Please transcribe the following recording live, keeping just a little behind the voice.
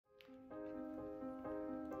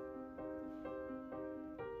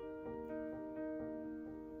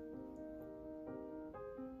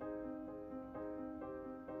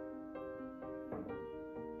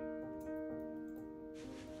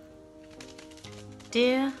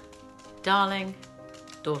Dear, darling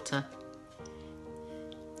daughter,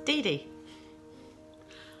 Dee Dee,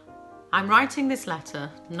 I'm writing this letter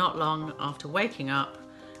not long after waking up,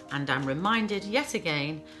 and am reminded yet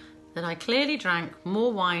again that I clearly drank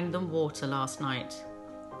more wine than water last night.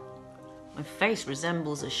 My face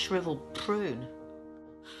resembles a shriveled prune.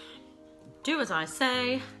 Do as I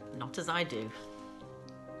say, not as I do.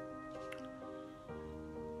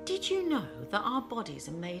 Did you know that our bodies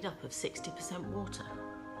are made up of 60% water?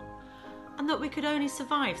 And that we could only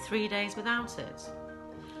survive 3 days without it?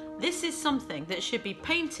 This is something that should be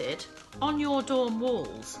painted on your dorm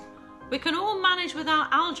walls. We can all manage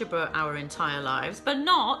without algebra our entire lives, but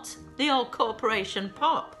not the old corporation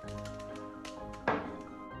pop.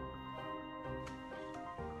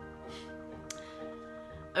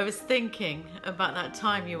 I was thinking about that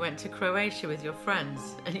time you went to Croatia with your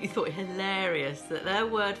friends and you thought hilarious that their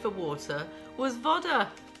word for water was voda.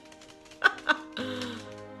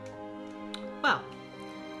 Well,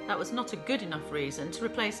 that was not a good enough reason to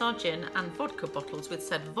replace our gin and vodka bottles with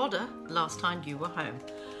said voda last time you were home.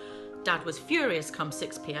 Dad was furious come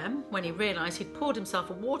 6 p.m. when he realised he'd poured himself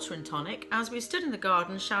a water and tonic as we stood in the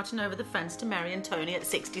garden shouting over the fence to Mary and Tony at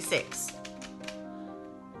 66.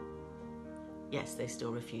 Yes, they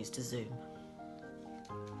still refuse to Zoom.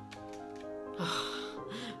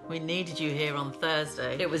 We needed you here on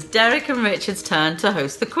Thursday. It was Derek and Richard's turn to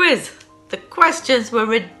host the quiz. The questions were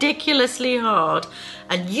ridiculously hard,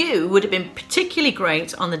 and you would have been particularly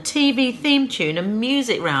great on the TV theme tune and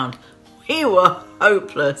music round. We were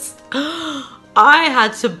hopeless. I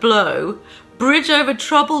had to blow Bridge Over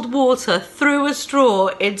Troubled Water through a straw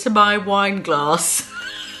into my wine glass.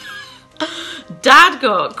 Dad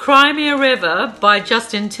got Cry Me a River by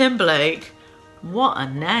Justin Timberlake. What a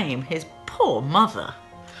name, his poor mother.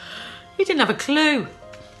 He didn't have a clue.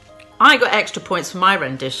 I got extra points for my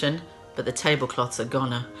rendition, but the tablecloths are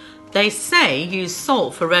goner. They say use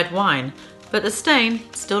salt for red wine, but the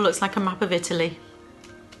stain still looks like a map of Italy.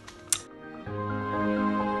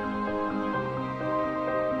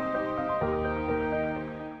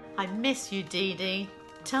 I miss you, Dee Dee.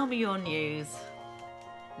 Tell me your news.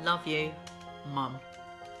 Love you, Mum.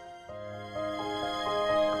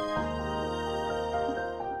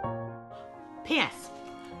 P.S.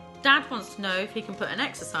 Dad wants to know if he can put an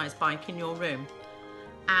exercise bike in your room.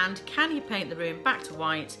 And can he paint the room back to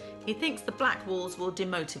white? He thinks the black walls will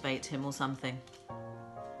demotivate him or something.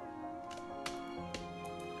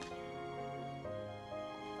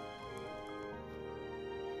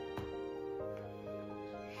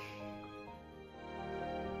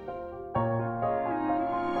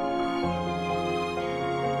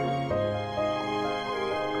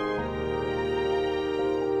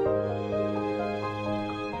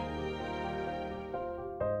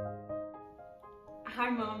 Hi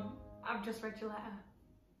Mum, I've just read your letter.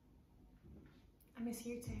 I miss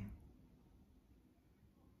you too.